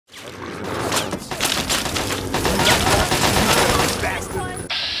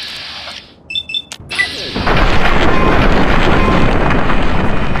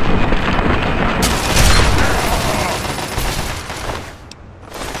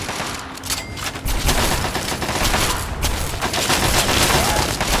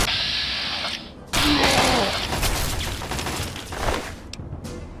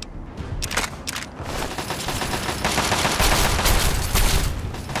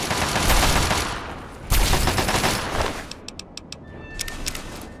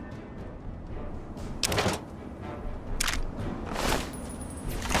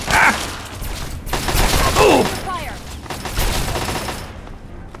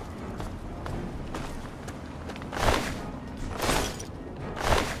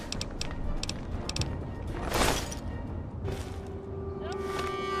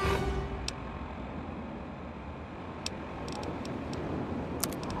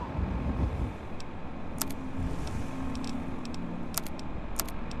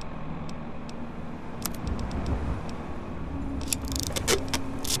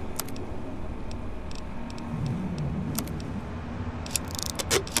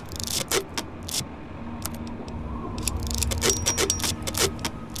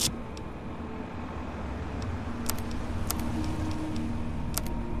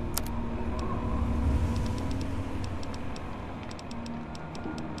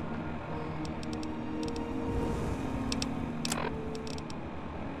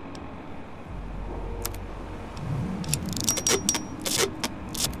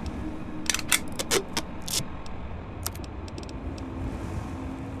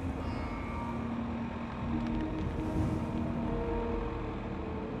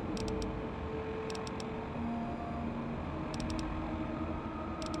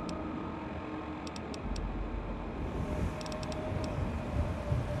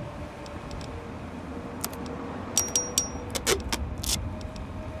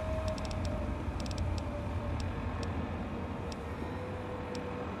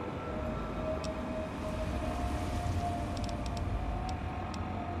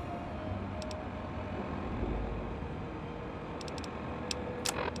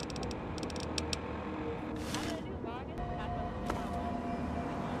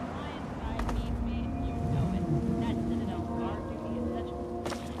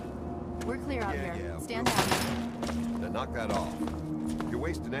stand out. Now knock that off. You're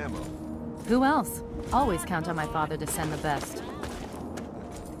wasting ammo. Who else? Always count on my father to send the best.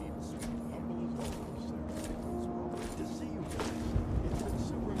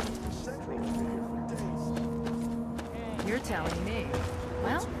 You're telling me.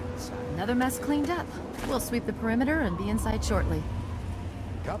 Well, another mess cleaned up. We'll sweep the perimeter and be inside shortly.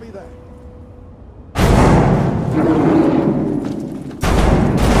 Copy that.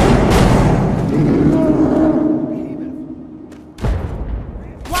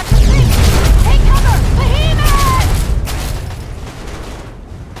 Watch the feet! Take cover! Behemoth!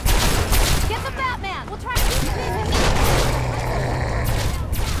 Get the Batman! We'll try to keep him busy!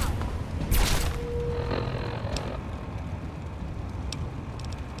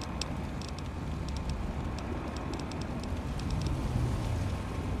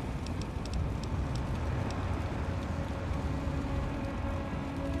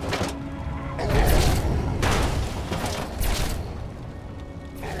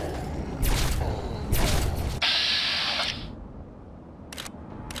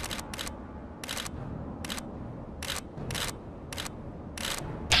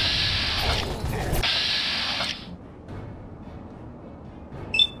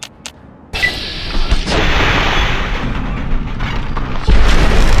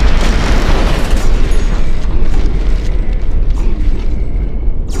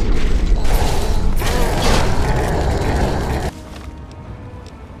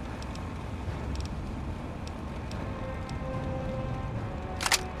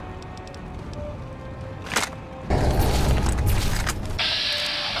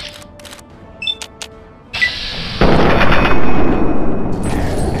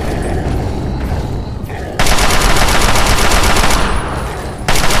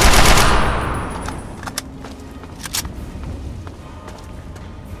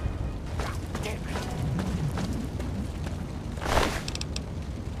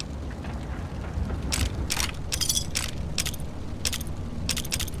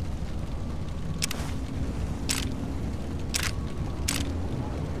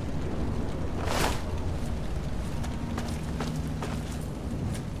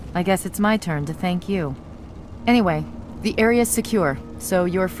 I guess it's my turn to thank you. Anyway, the area's secure, so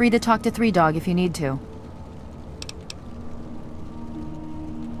you're free to talk to Three Dog if you need to.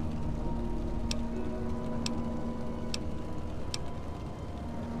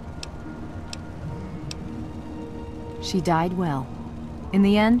 She died well. In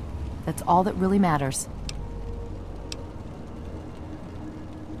the end, that's all that really matters.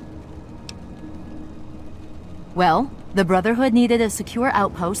 Well, the Brotherhood needed a secure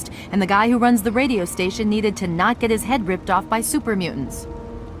outpost, and the guy who runs the radio station needed to not get his head ripped off by super mutants.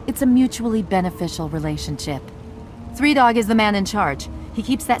 It's a mutually beneficial relationship. Three Dog is the man in charge. He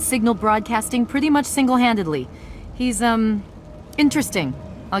keeps that signal broadcasting pretty much single-handedly. He's, interesting.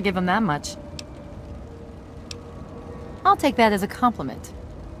 I'll give him that much. I'll take that as a compliment.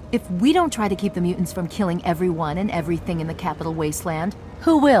 If we don't try to keep the mutants from killing everyone and everything in the Capital Wasteland,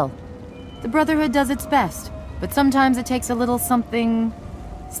 who will? The Brotherhood does its best. But sometimes it takes a little something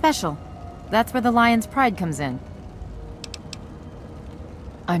special. That's where the lion's pride comes in.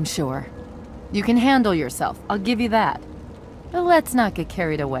 I'm sure. You can handle yourself, I'll give you that. But let's not get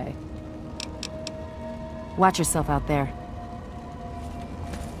carried away. Watch yourself out there.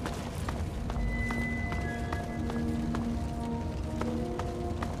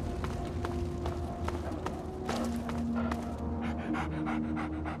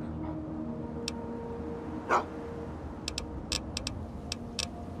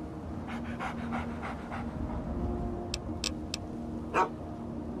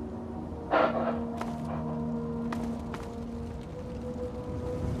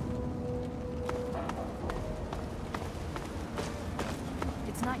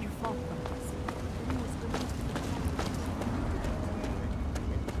 It's not your fault,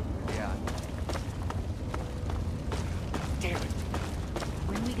 Yeah. Damn it.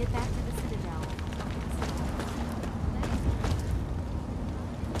 when we get back to the Citadel.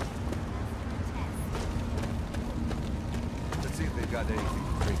 Let's see if they've got anything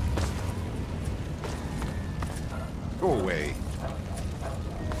to drink. Go away.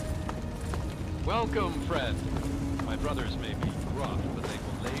 Welcome, friend. My brothers may be rough, but they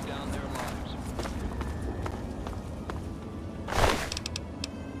will lay down their lives.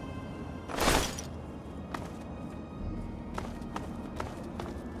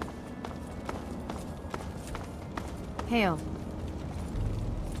 Hail.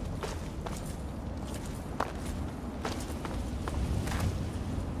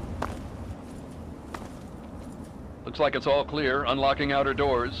 Looks like it's all clear. Unlocking outer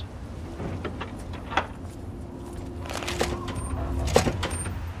doors.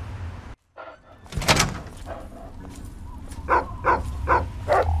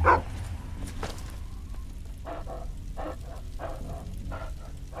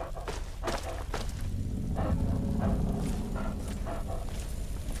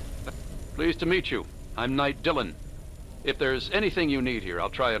 Pleased to meet you. I'm Knight Dillon. If there's anything you need here,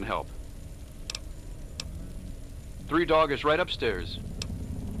 I'll try and help. 3 Dog is right upstairs.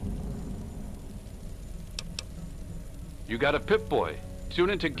 You got a Pip-Boy.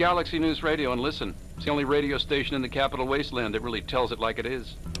 Tune into Galaxy News Radio and listen. It's the only radio station in the Capital Wasteland that really tells it like it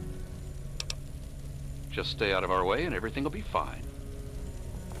is. Just stay out of our way and everything will be fine.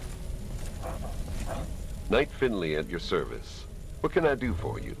 Knight Finley at your service. What can I do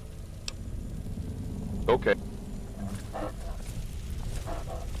for you? Okay.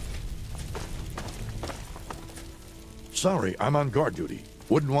 Sorry, I'm on guard duty.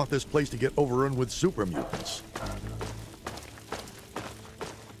 Wouldn't want this place to get overrun with super mutants.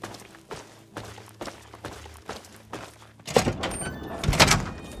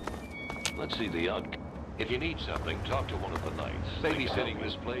 Let's see the out. If you need something, talk to one of the knights. Babysitting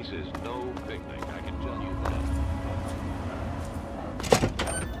this place is no picnic, I can tell you that.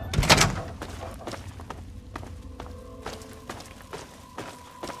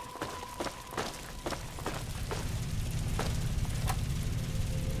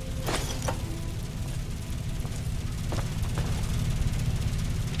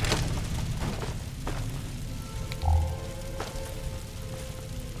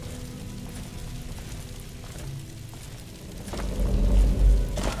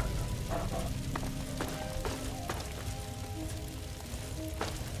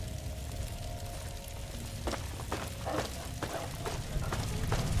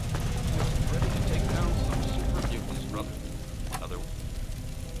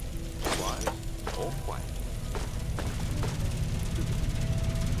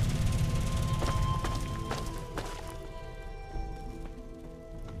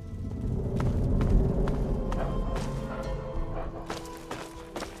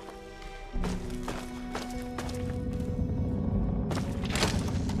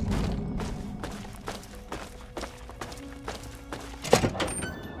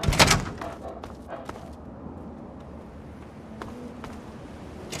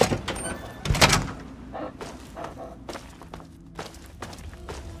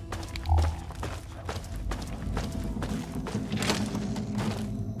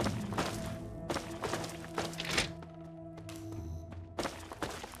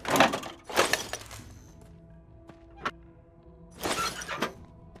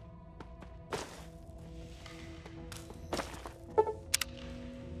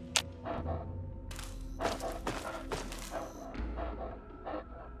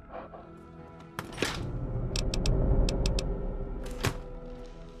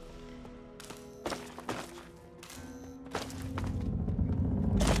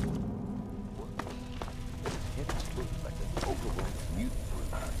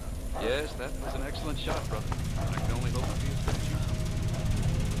 Yes, that was an excellent shot, brother. I can only hope to be as good as you.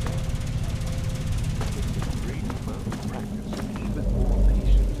 It's a great amount of practice and even more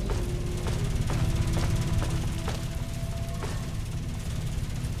patience.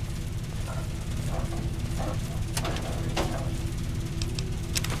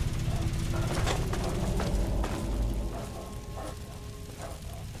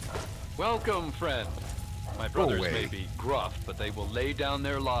 Welcome, friend. My brothers may be gruff, but they will lay down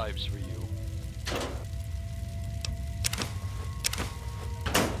their lives for you.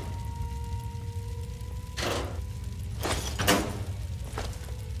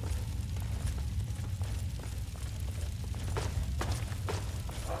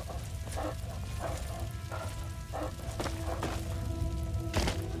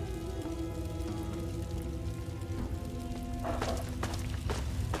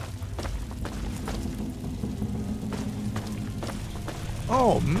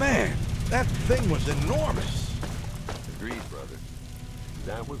 Oh man, that thing was enormous. Agreed, brother.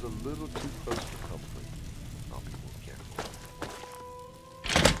 That was a little too close for comfort. I'll be more careful.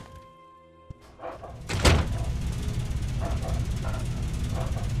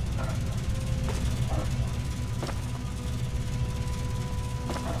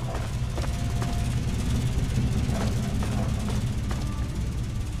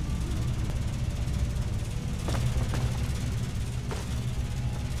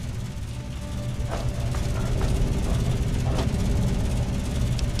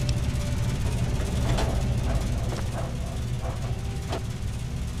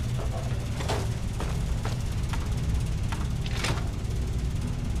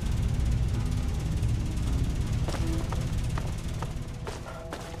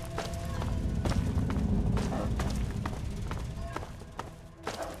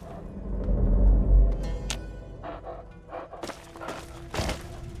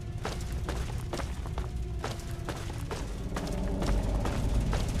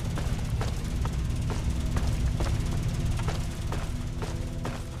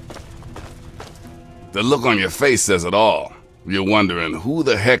 The look on your face says it all. You're wondering who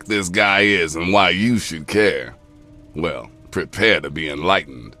the heck this guy is and why you should care. Well, prepare to be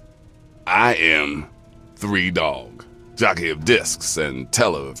enlightened. I am 3Dog, jockey of discs and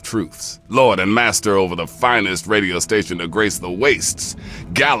teller of truths, lord and master over the finest radio station to grace the wastes,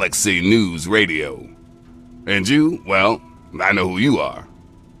 Galaxy News Radio. And you, well, I know who you are.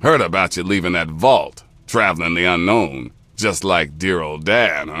 Heard about you leaving that vault, traveling the unknown, just like dear old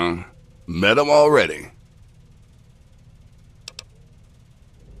Dad, huh? Met him already.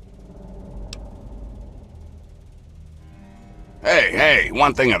 Hey,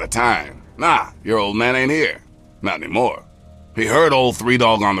 one thing at a time. Nah, your old man ain't here. Not anymore. He heard old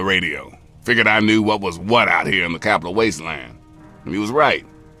 3Dog on the radio. Figured I knew what was what out here in the capital wasteland. And he was right,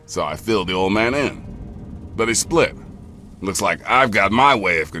 so I filled the old man in. But he split. Looks like I've got my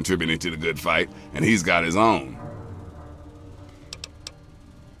way of contributing to the good fight, and he's got his own.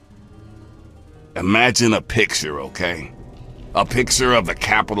 Imagine a picture, okay? A picture of the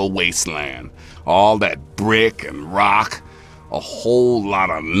capital wasteland. All that brick and rock. A whole lot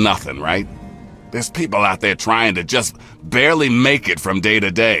of nothing, right? There's people out there trying to just barely make it from day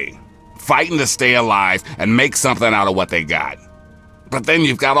to day. Fighting to stay alive and make something out of what they got. But then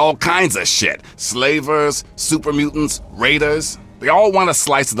you've got all kinds of shit. Slavers, super mutants, raiders. They all want a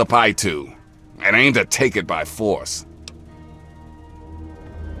slice of the pie too. And aim to take it by force.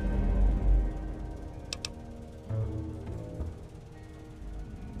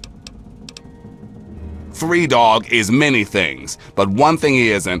 3Dog is many things, but one thing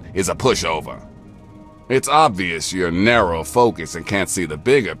he isn't is a pushover. It's obvious you're narrow focused and can't see the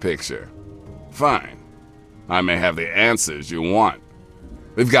bigger picture. Fine. I may have the answers you want.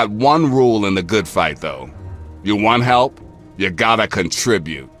 We've got one rule in the good fight, though. You want help? You gotta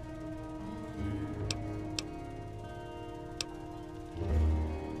contribute.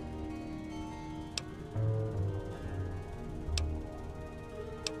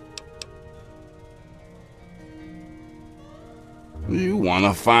 You want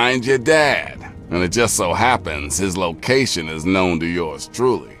to find your dad, and it just so happens his location is known to yours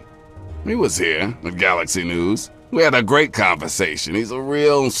truly. He was here at Galaxy News. We had a great conversation. He's a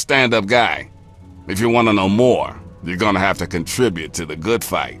real stand-up guy. If you want to know more, you're gonna have to contribute to the good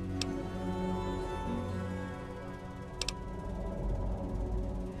fight.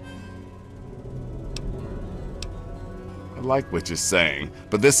 I like what you're saying,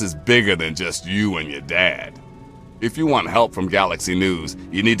 but this is bigger than just you and your dad. If you want help from Galaxy News,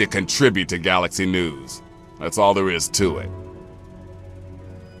 you need to contribute to Galaxy News. That's all there is to it.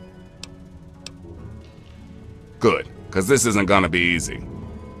 Good, because this isn't gonna be easy.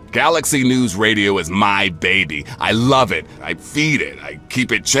 Galaxy News Radio is my baby. I love it, I feed it, I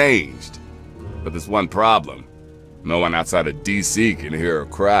keep it changed. But there's one problem. No one outside of DC can hear her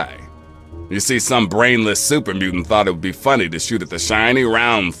cry. You see, some brainless super mutant thought it would be funny to shoot at the shiny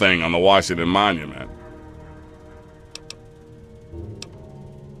round thing on the Washington Monument.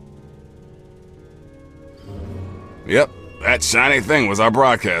 Yep, that shiny thing was our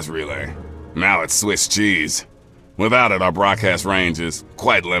broadcast relay. Now it's Swiss cheese. Without it, our broadcast range is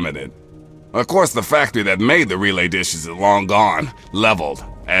quite limited. Of course, the factory that made the relay dishes is long gone, leveled,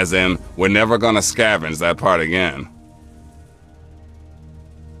 as in, we're never gonna scavenge that part again.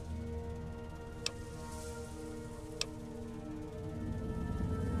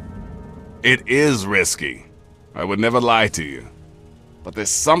 It is risky. I would never lie to you. But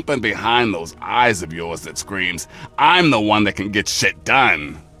there's something behind those eyes of yours that screams, I'm the one that can get shit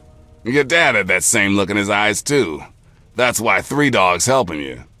done. Your dad had that same look in his eyes too. That's why 3Dog's helping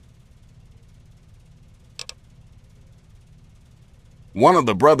you. One of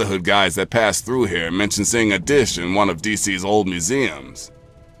the Brotherhood guys that passed through here mentioned seeing a dish in one of DC's old museums.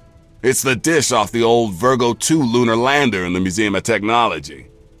 It's the dish off the old Virgo 2 lunar lander in the Museum of Technology.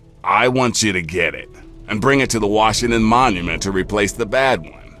 I want you to get it and bring it to the Washington Monument to replace the bad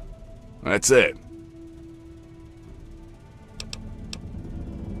one. That's it.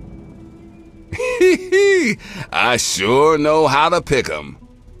 I sure know how to pick 'em.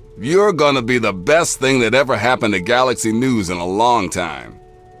 You're gonna be the best thing that ever happened to Galaxy News in a long time.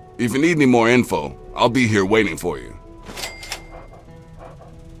 If you need any more info, I'll be here waiting for you.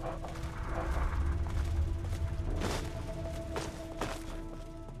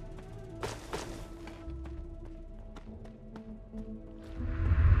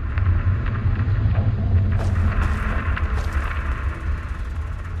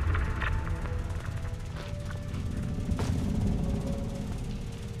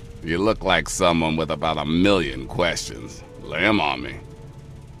 You look like someone with about 1,000,000 questions. Lay 'em on me.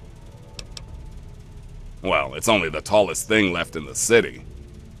 Well, it's only the tallest thing left in the city.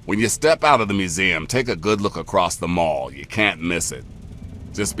 When you step out of the museum, take a good look across the mall. You can't miss it.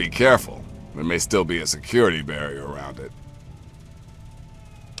 Just be careful. There may still be a security barrier around it.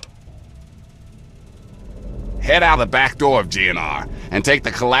 Head out the back door of GNR and take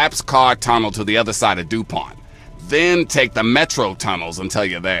the collapsed car tunnel to the other side of DuPont. Then take the metro tunnels until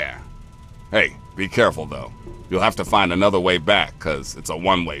you're there. Hey, be careful though. You'll have to find another way back, cause it's a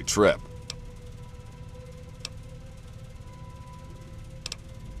one-way trip.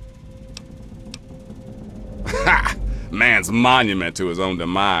 Ha! Man's monument to his own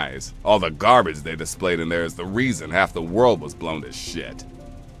demise. All the garbage they displayed in there is the reason half the world was blown to shit.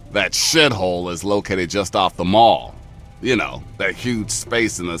 That shithole is located just off the mall. You know, that huge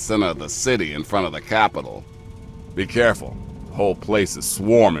space in the center of the city in front of the Capitol. Be careful. The whole place is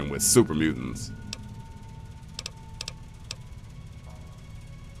swarming with super mutants.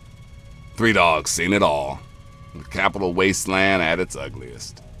 3 Dogs seen it all. The Capitol wasteland at its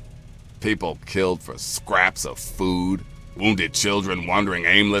ugliest. People killed for scraps of food. Wounded children wandering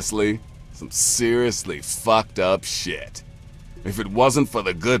aimlessly. Some seriously fucked up shit. If it wasn't for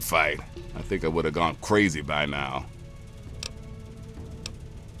the good fight, I think I would have gone crazy by now.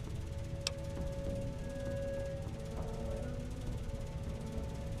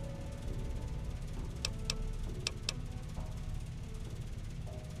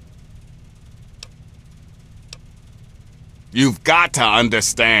 You've got to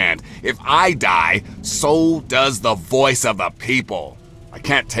understand, if I die, so does the voice of the people. I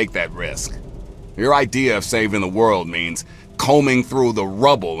can't take that risk. Your idea of saving the world means combing through the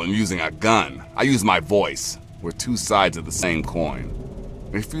rubble and using a gun. I use my voice. We're two sides of the same coin.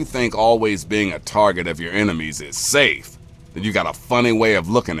 If you think always being a target of your enemies is safe, then you got a funny way of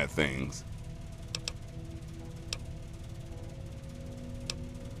looking at things.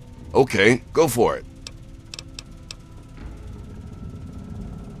 Okay, go for it.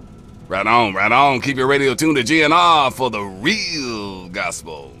 Right on, right on. Keep your radio tuned to GNR for the real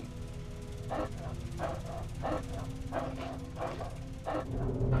gospel.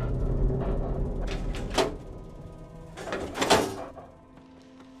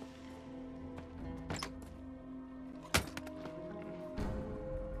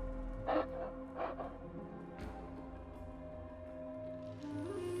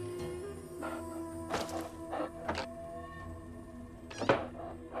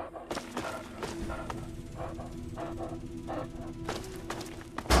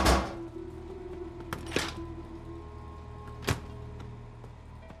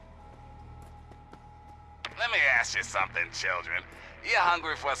 Let me ask you something, children. You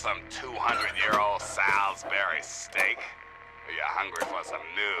hungry for some 200-year-old Salisbury steak? Or you hungry for some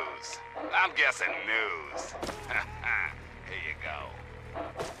news? I'm guessing news. Here you go.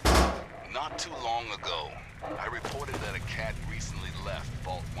 Not too long ago, I reported that a cat recently left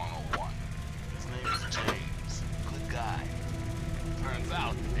Vault 101. His name is James. Good guy. Turns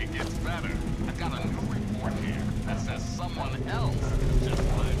out, it gets better. I got a new report here that says someone else just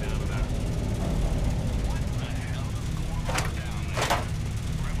flying down there. What the hell is going on down there?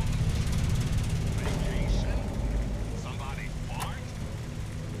 Revolution? Vacation? Somebody fart?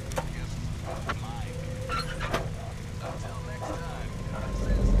 Guess mine. Until next time,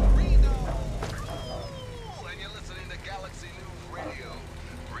 this is Reno! And you're listening to Galaxy News Radio,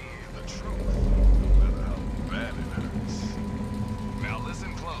 bringing you the truth, no matter how bad it hurts. Now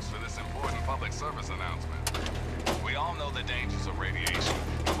listen close for this important public service announcement. We all know the dangers of radiation,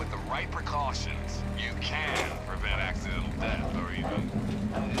 but with the right precautions, you can prevent accidental death or even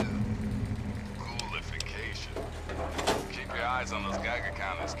ghoulification. Keep your eyes on those Geiger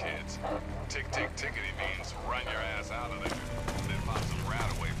counters, kids. Tick, tick, tickety means run your ass out of there, then pop some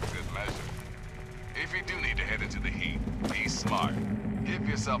rat away for good measure. If you do need to head into the heat, be smart. Give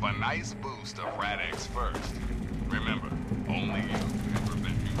yourself a nice boost of Rad-X first. Remember, only you can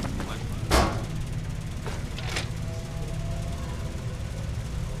prevent you from life.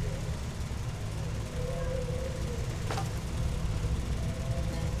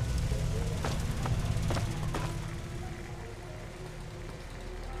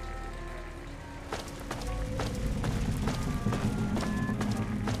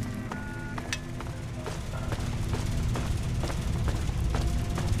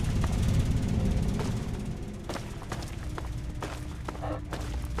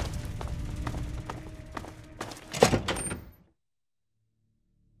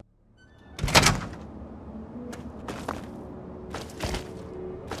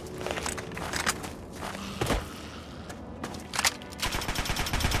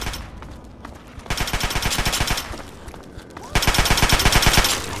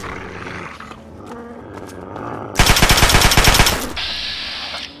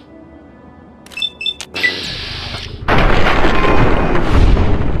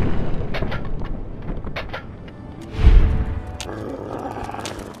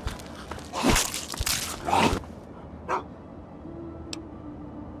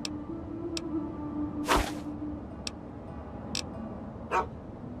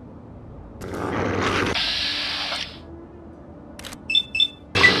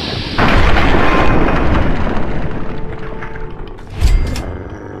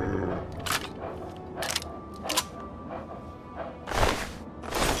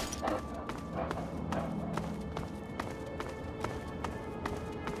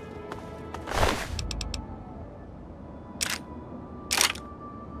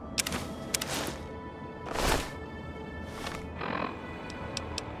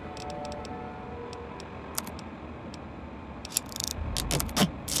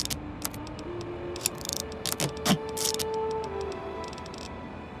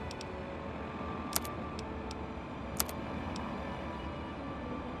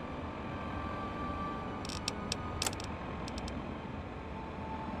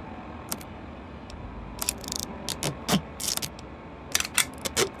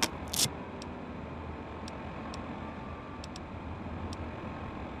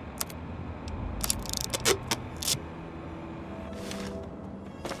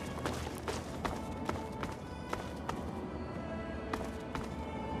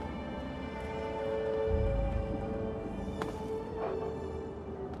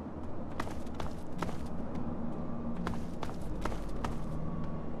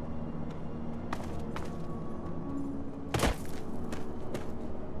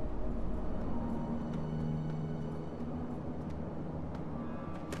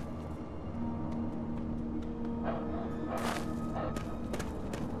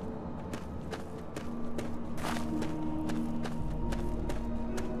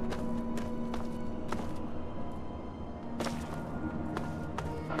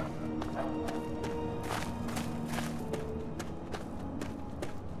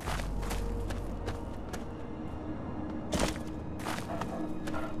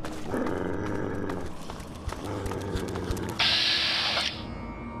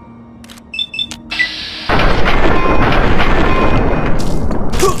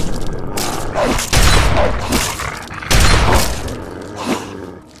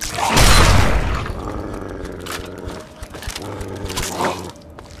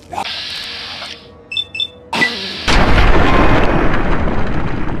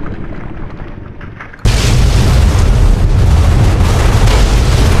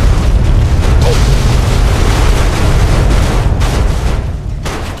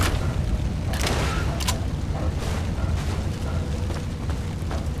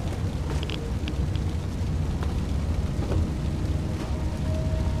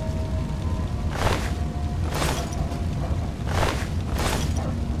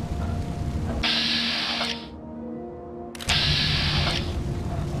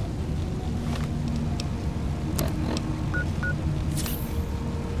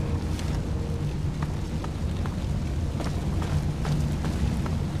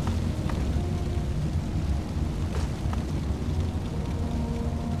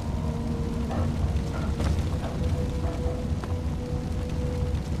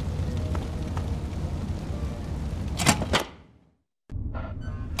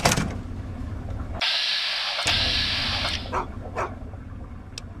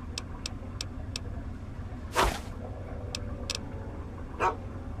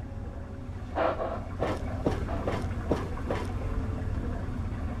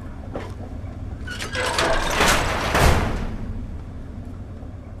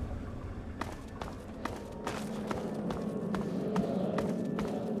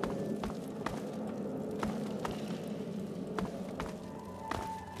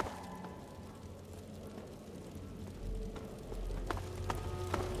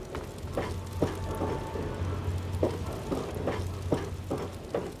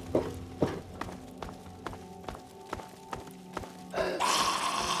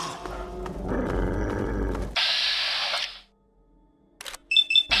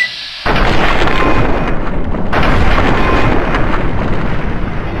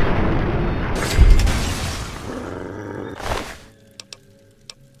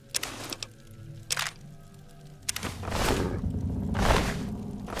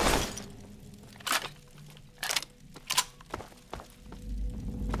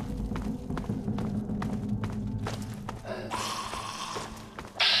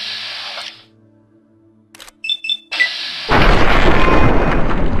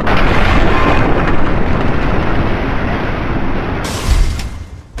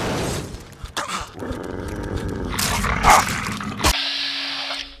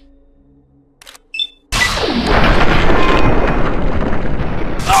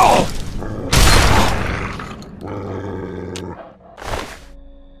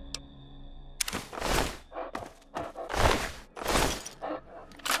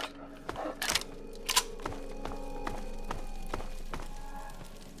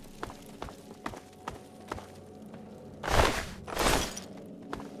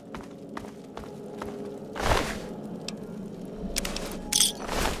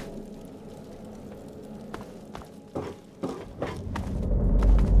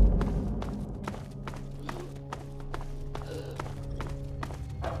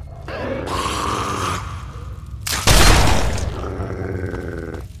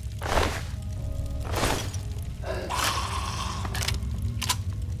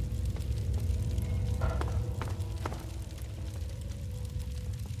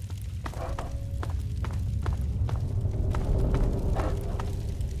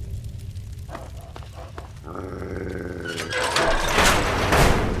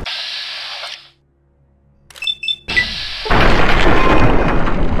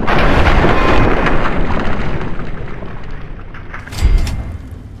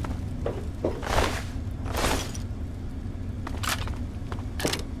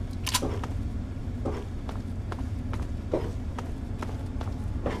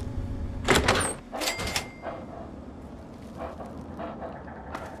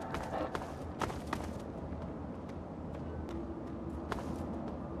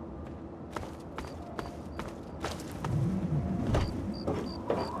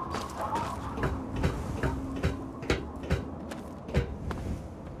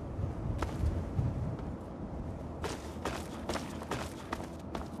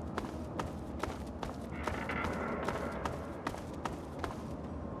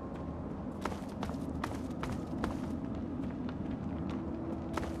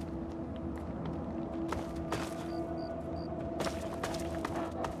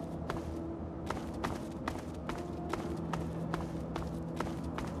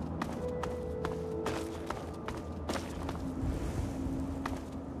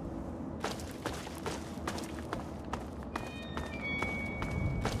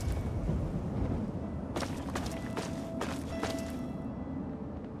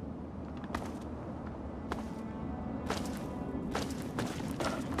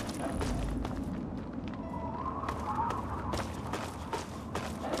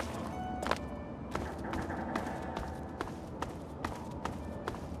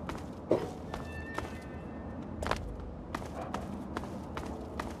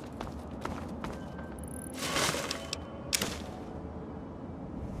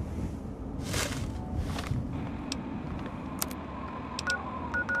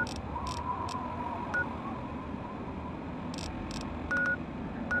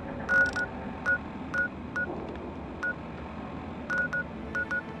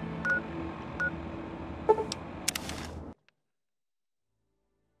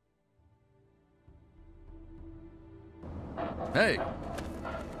 Hey.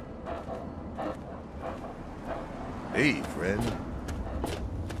 Hey, friend.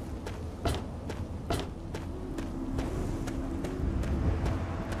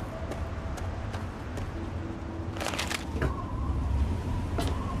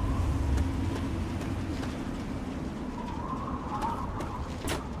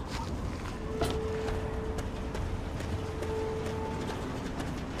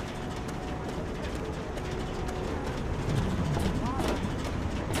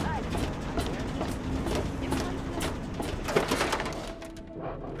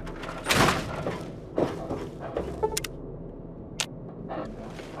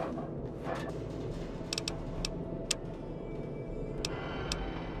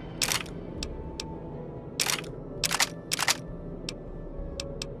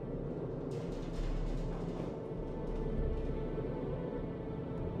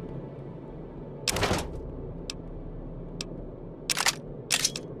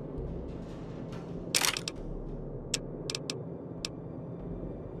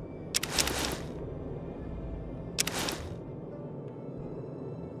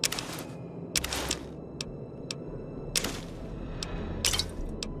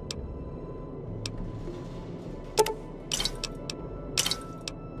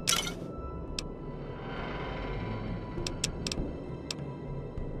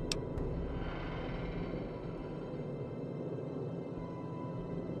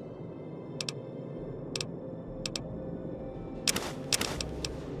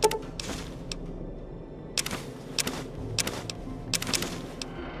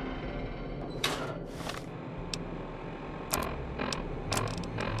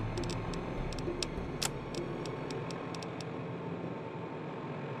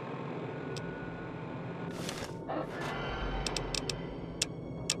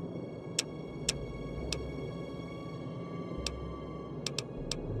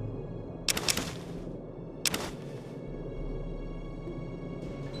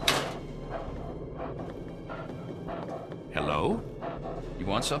 Hello? You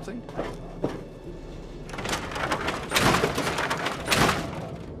want something?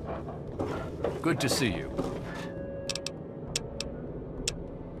 Good to see you.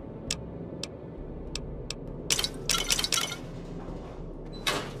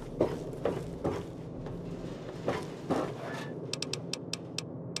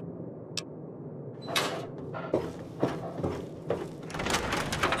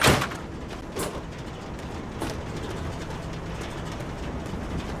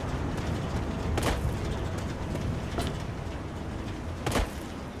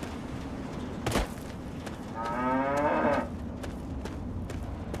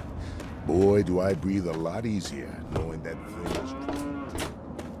 Boy, do I breathe a lot easier knowing that thing is...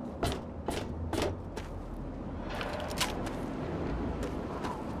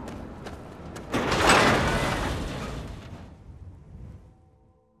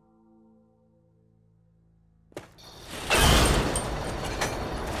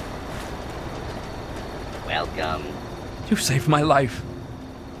 You saved my life.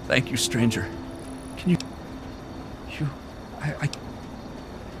 Thank you, stranger. Can you... I...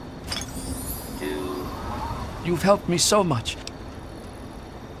 You've helped me so much.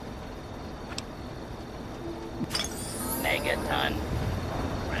 Megaton.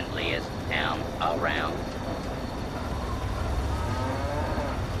 Friendliest town around.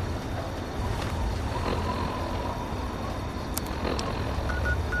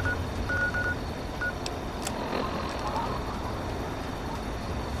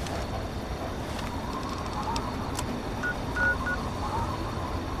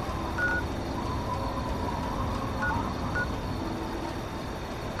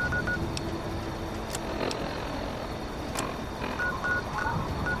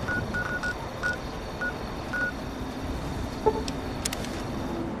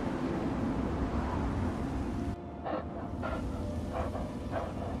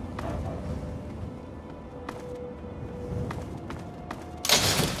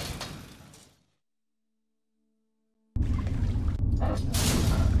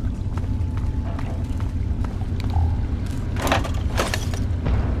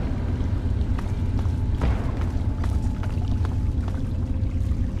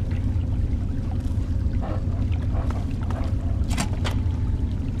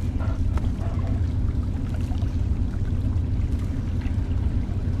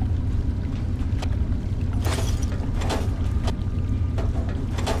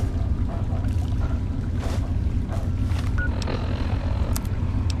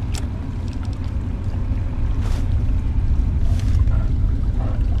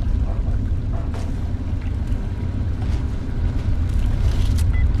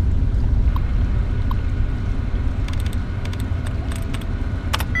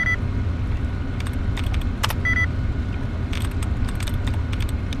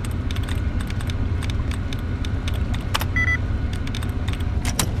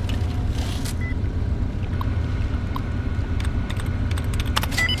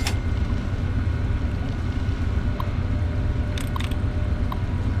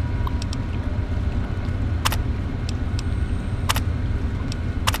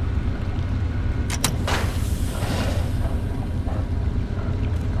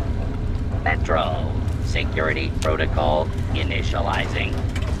 Metro. Security protocol initializing.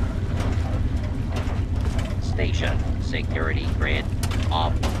 Station security grid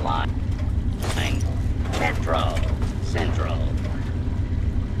offline. Metro Central.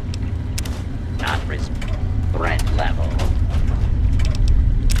 Not threat level.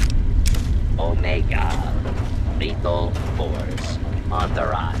 Omega. Lethal force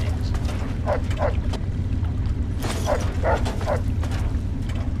authorized.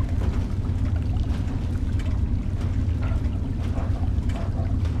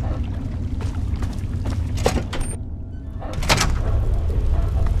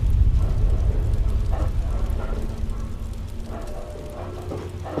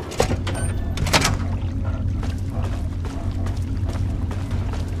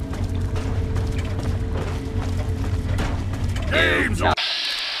 Game's over.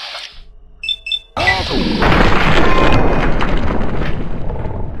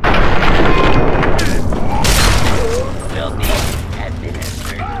 Will be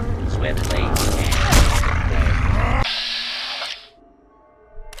administered swiftly and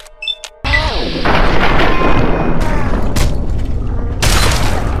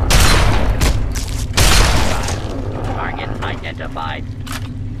target identified.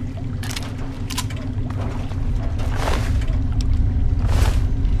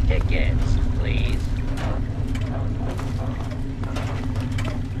 Tickets, please.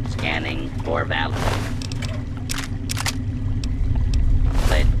 Scanning for valid.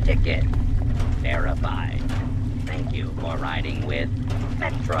 Valid ticket. Verified. Thank you for riding with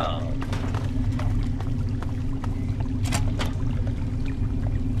Metro.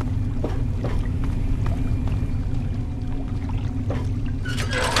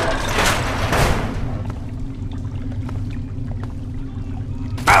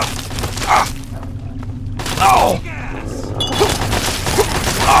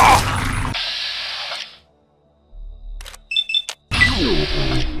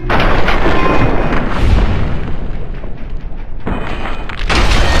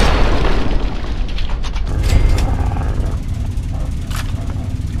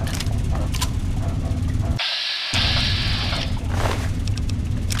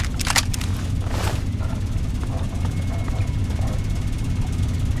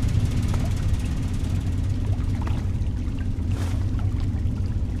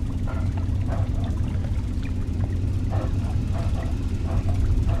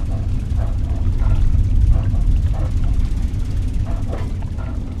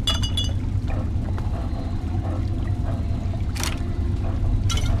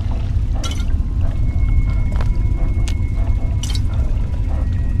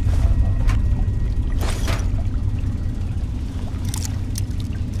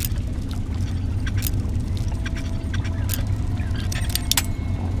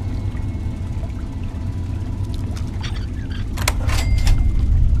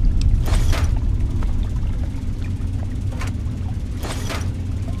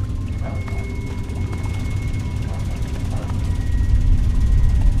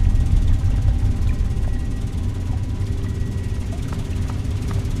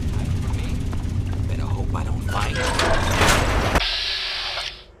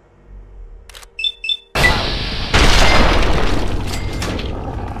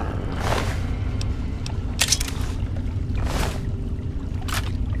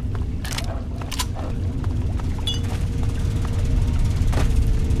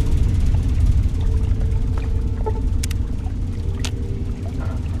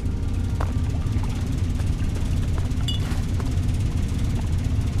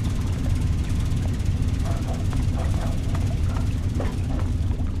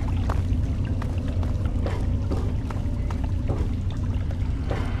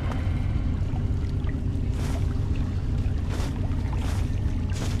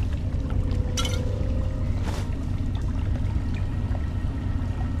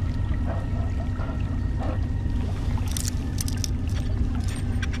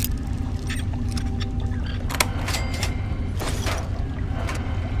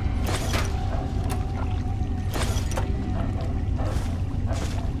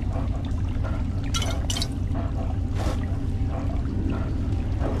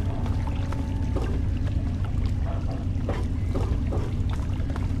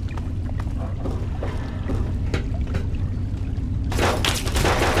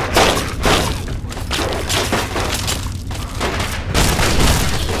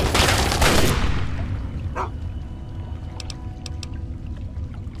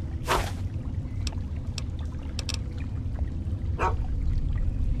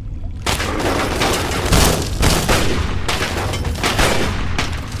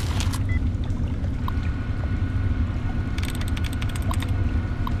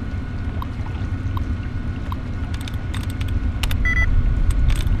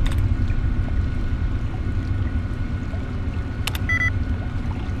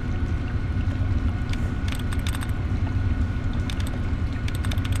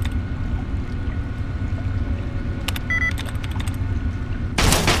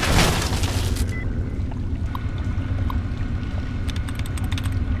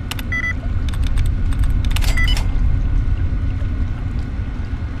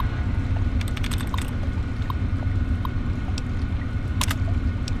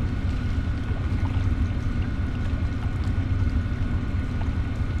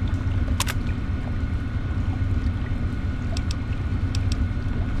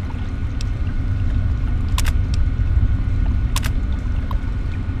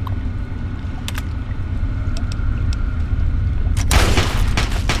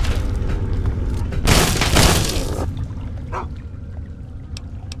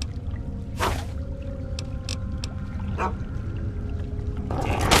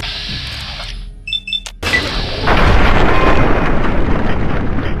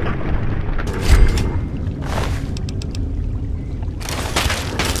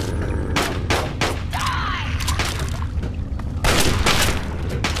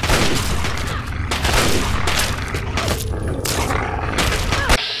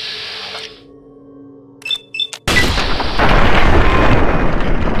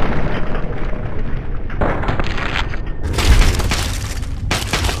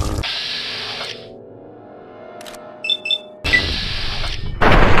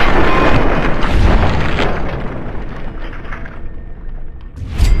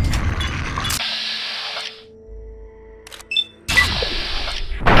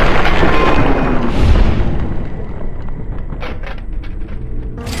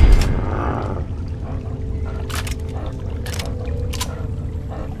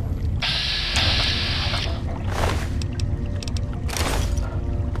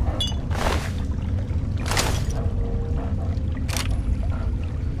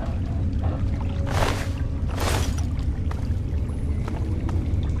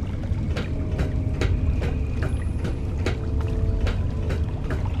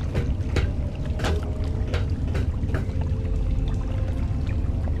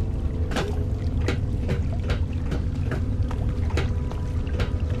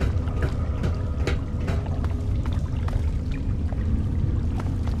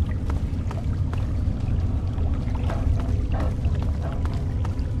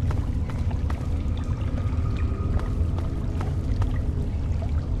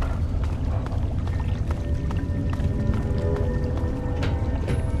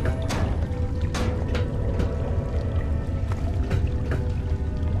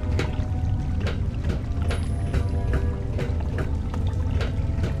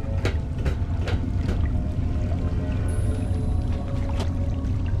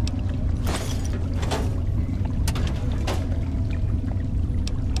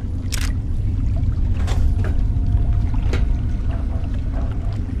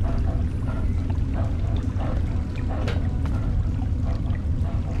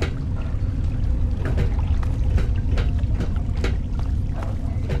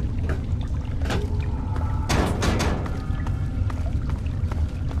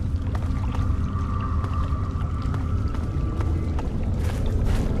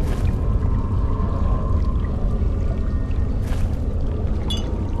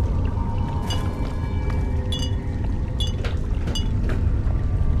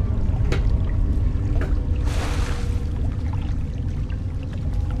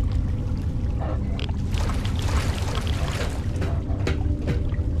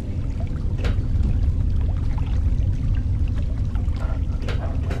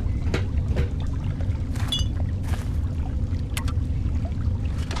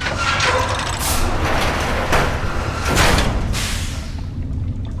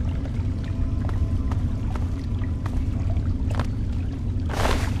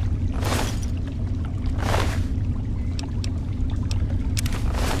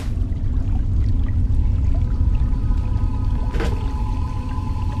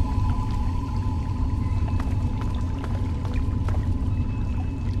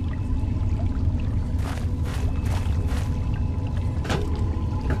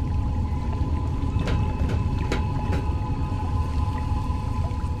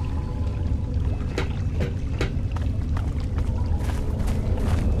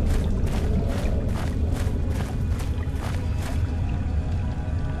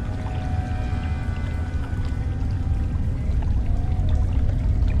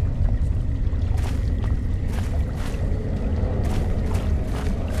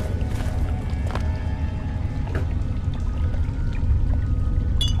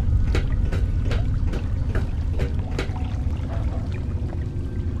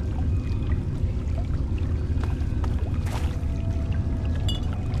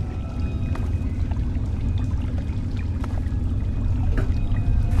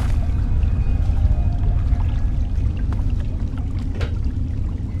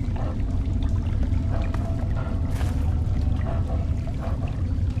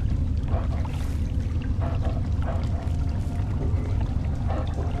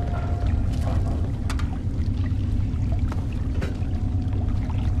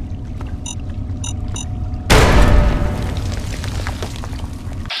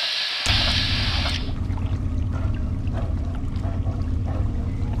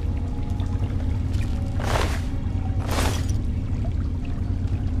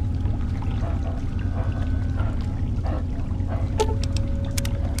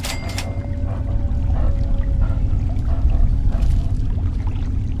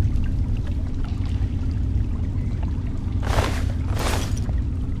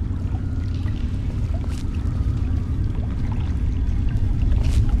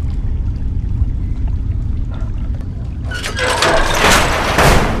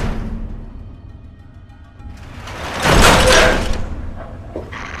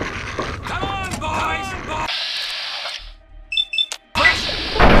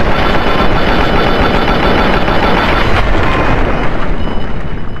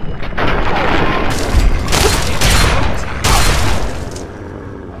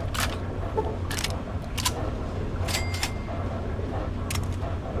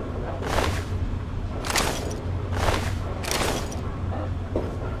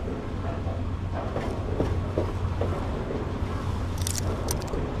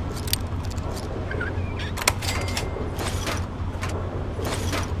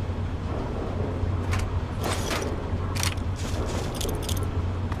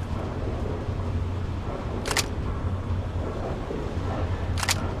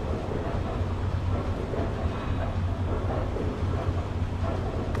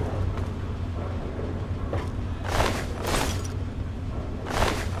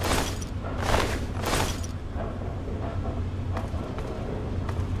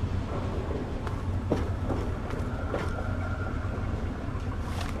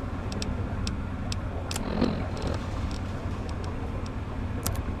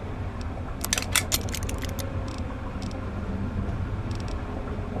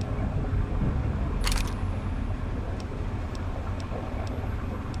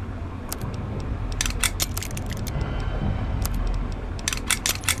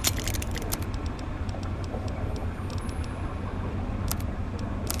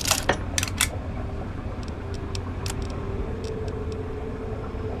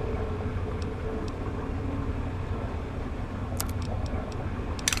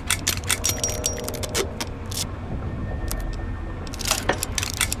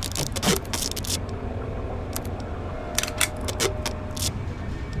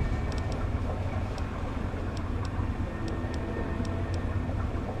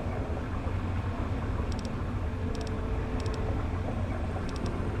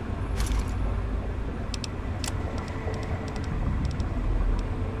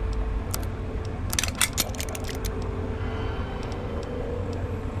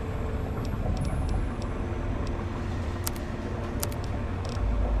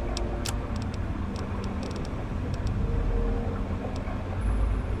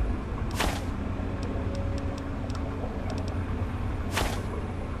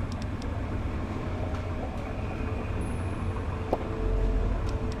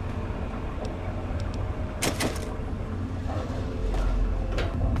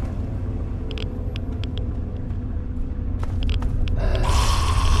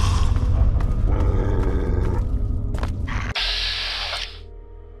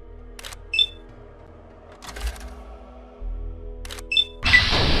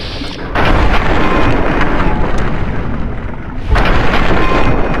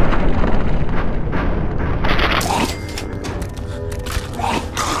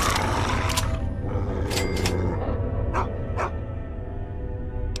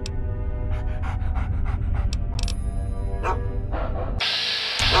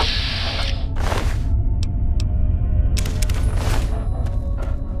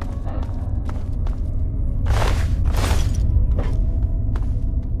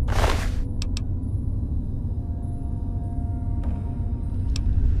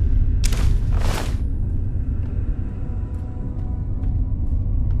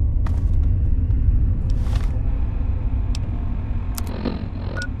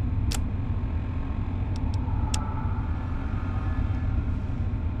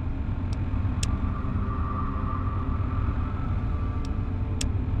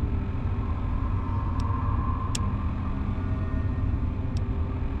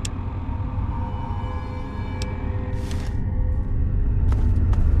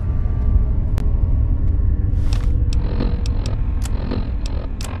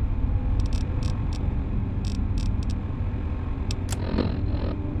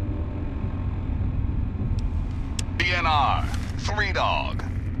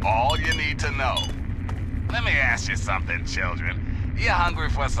 all you need to know. Let me ask you something, children. You hungry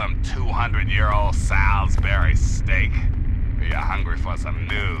for some 200-year-old Salisbury steak? Or you hungry for some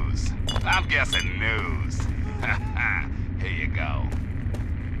news? I'm guessing news. Here you go.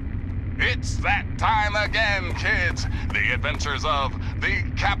 It's that time again, kids. The adventures of the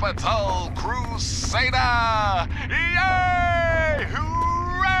Capital Crusader! Yay!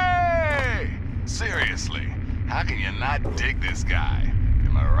 Hooray! Seriously, how can you not dig this guy?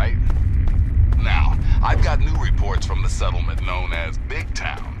 Am I right? Now, I've got new reports from the settlement known as Big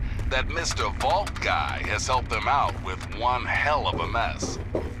Town that Mr. Vault Guy has helped them out with one hell of a mess.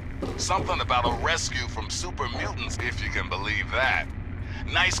 Something about a rescue from super mutants, if you can believe that.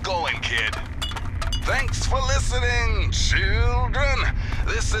 Nice going, kid. Thanks for listening, children.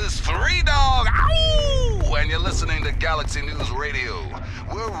 This is 3 Dog, ow! And you're listening to Galaxy News Radio.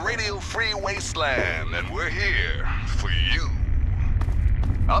 We're Radio Free Wasteland, and we're here for you.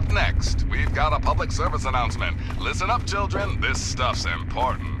 Up next, we've got a public service announcement. Listen up, children. This stuff's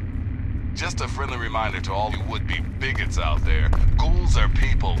important. Just a friendly reminder to all you would-be bigots out there. Ghouls are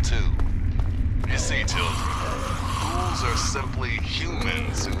people, too. You see, children, ghouls are simply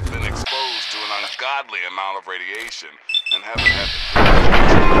humans who've been exposed to an ungodly amount of radiation and haven't had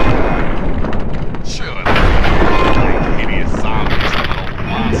the... Sure, they're hideous zombies, little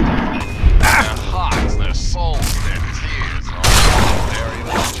monsters. Their hearts, their souls, their tears are all buried in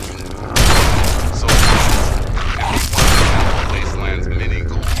the So, if you want to have the Wasteland's mini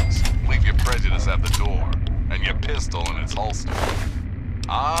ghouls, leave your prejudice at the door and your pistol in its holster.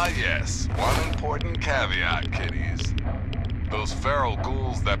 Ah, yes, one important caveat, kiddies. Those feral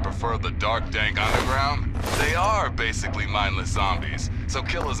ghouls that prefer the dark, dank underground, they are basically mindless zombies, so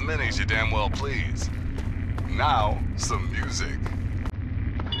kill as many as you damn well please. Now, some music.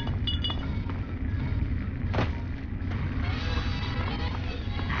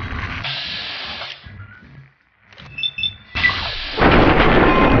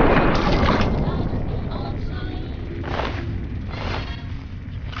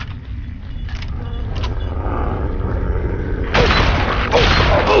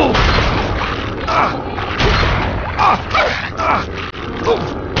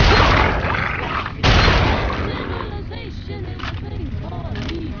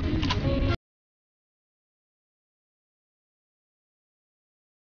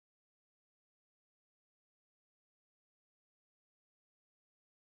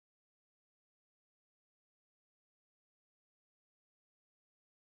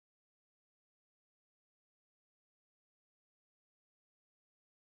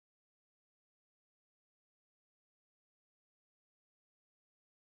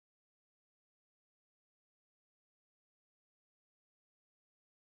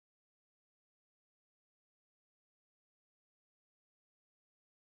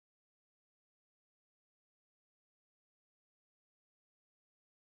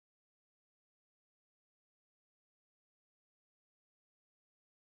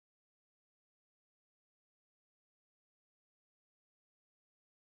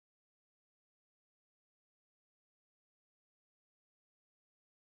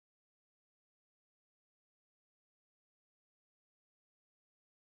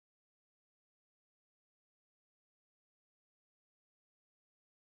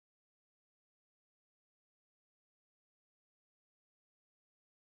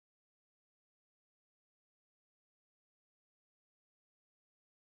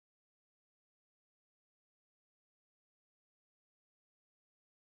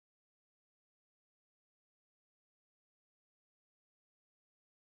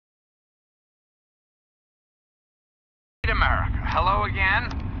 America. Hello again.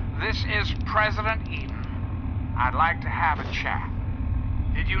 This is President Eden. I'd like to have a chat.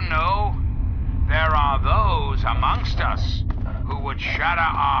 Did you know there are those amongst us who would shatter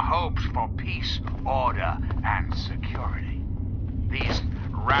our hopes for peace, order, and security? These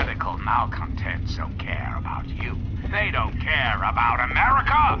radical malcontents don't care about you. They don't care about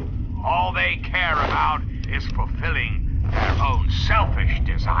America. All they care about is fulfilling their own selfish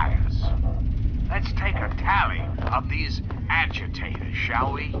desires. Let's take a tally of these agitators,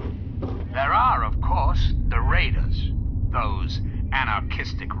 shall we? There are, of course, the raiders, those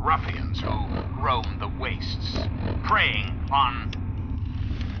anarchistic ruffians who roam the wastes, preying on...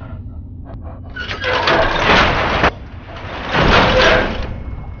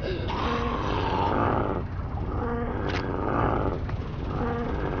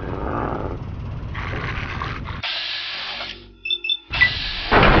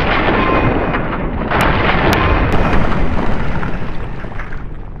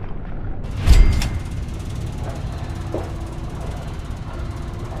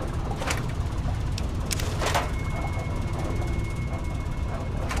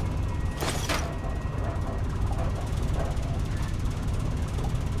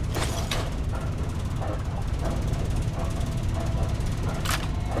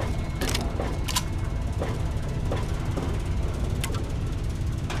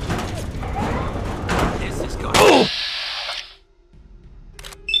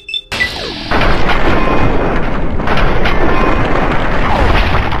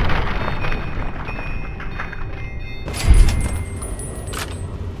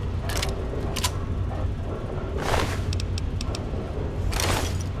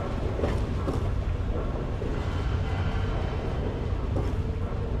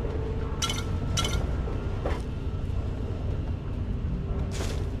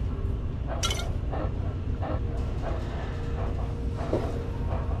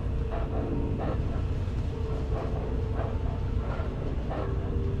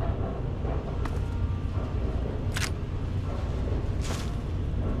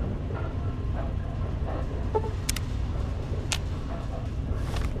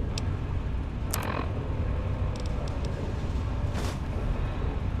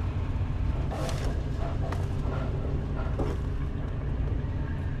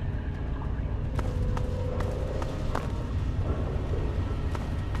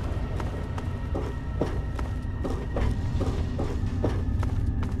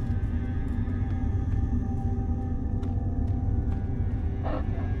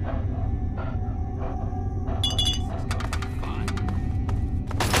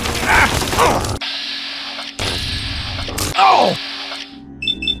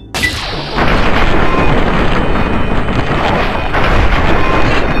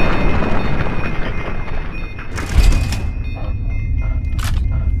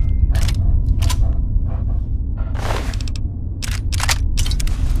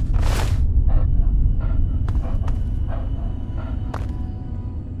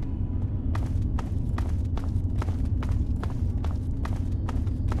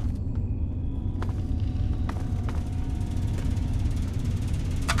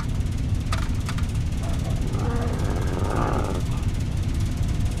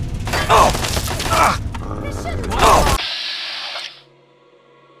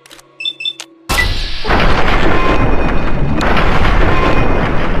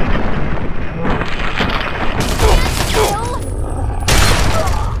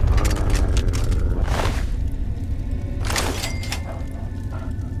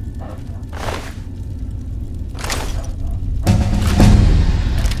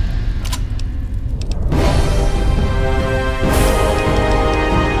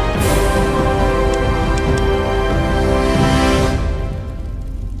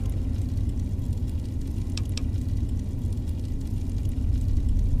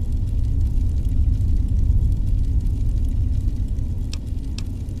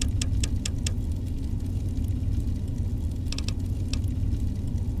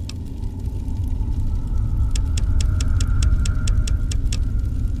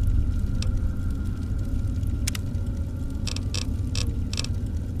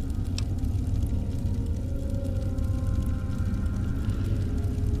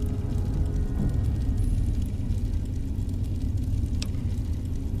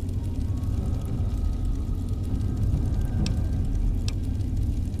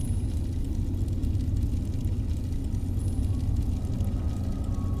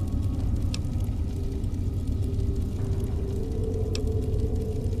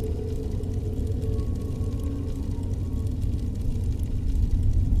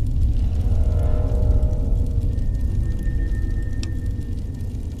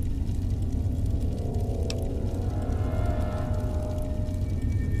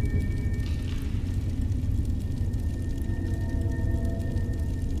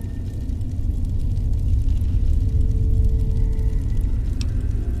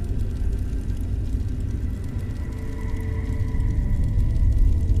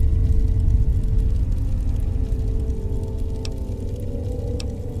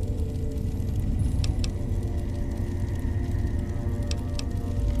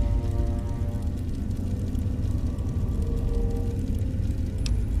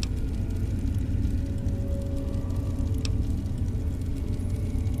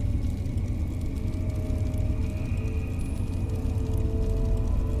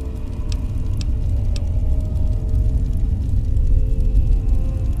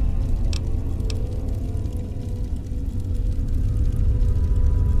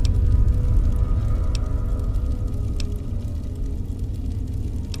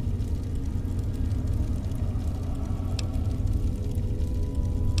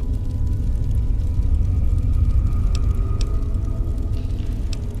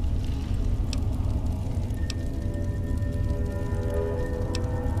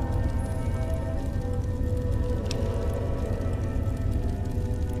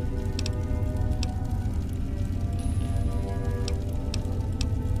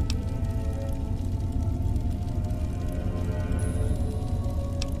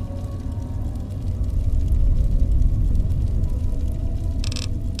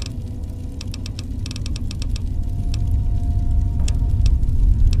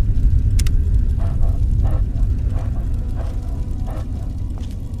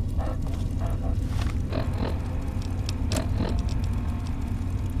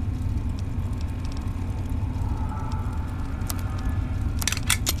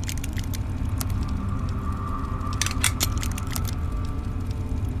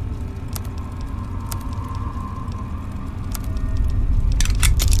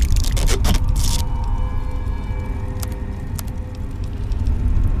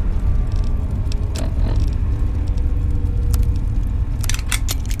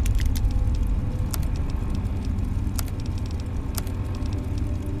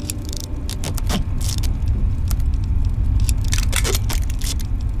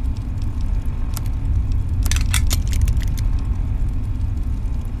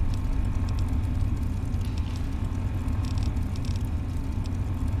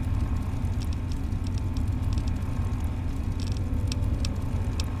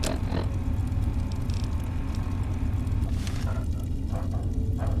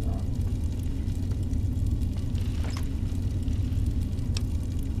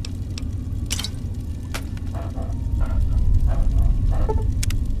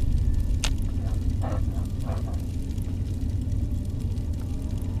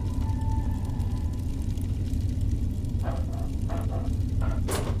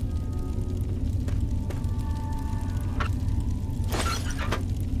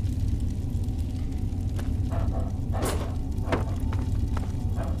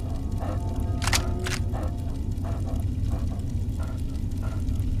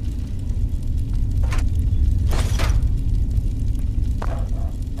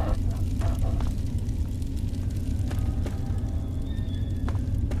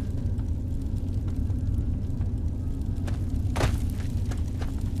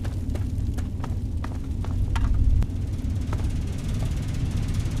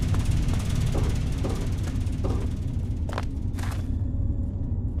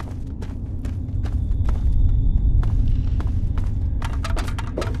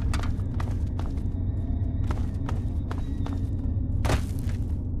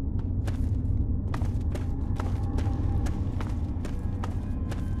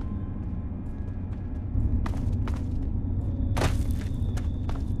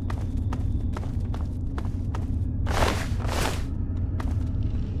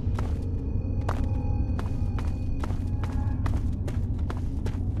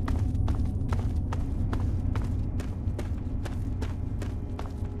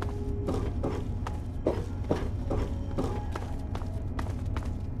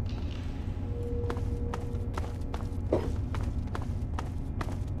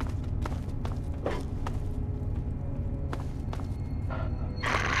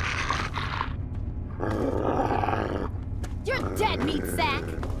 You're dead, meat sack!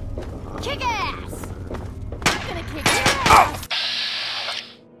 Kick ass! I'm gonna kick your ass!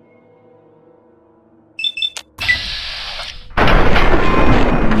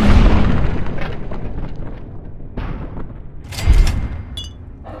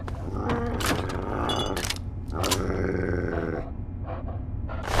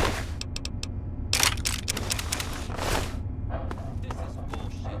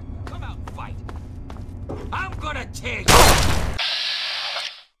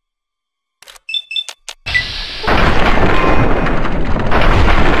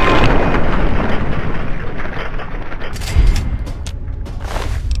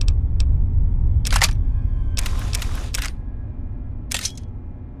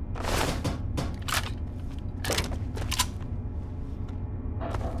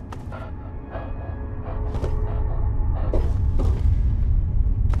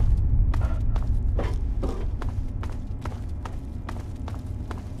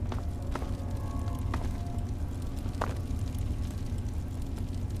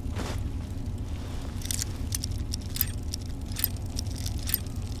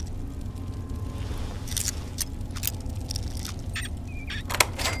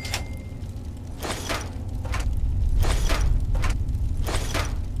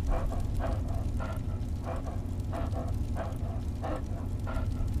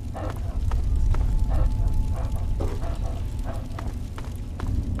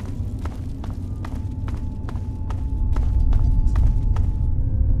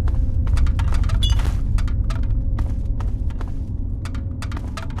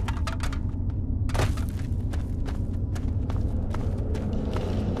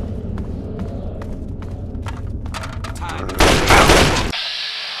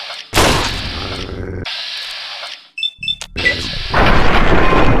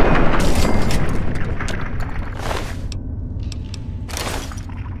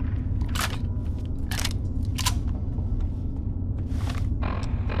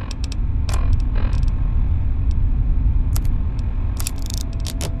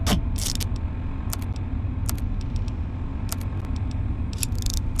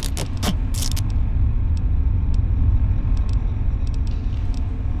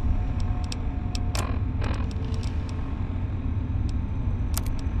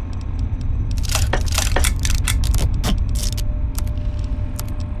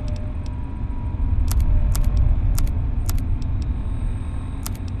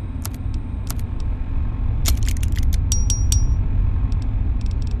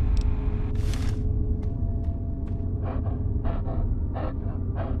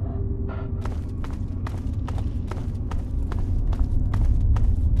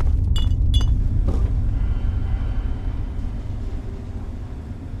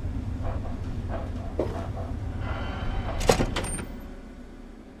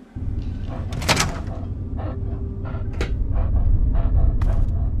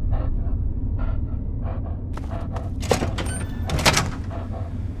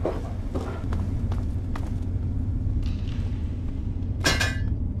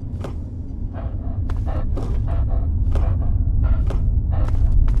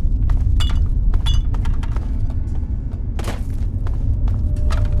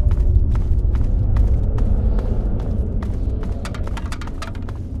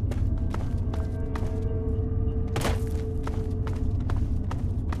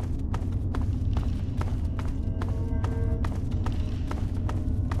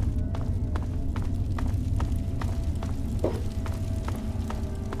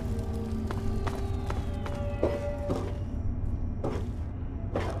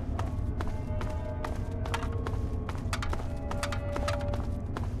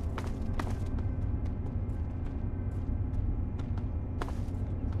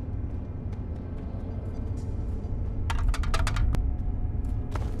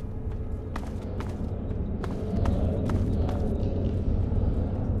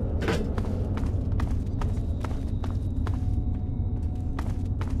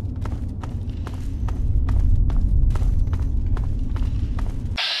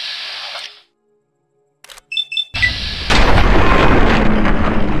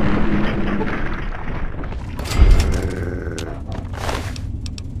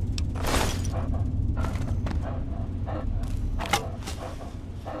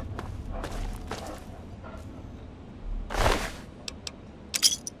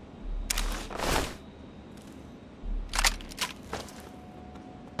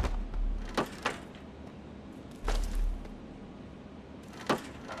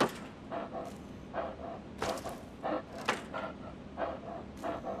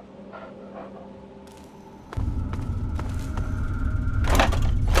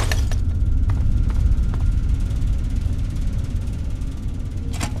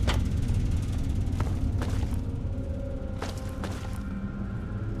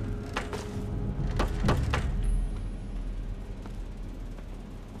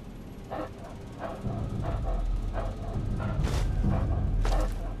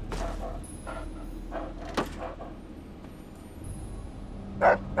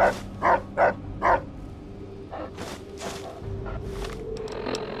 Ugh.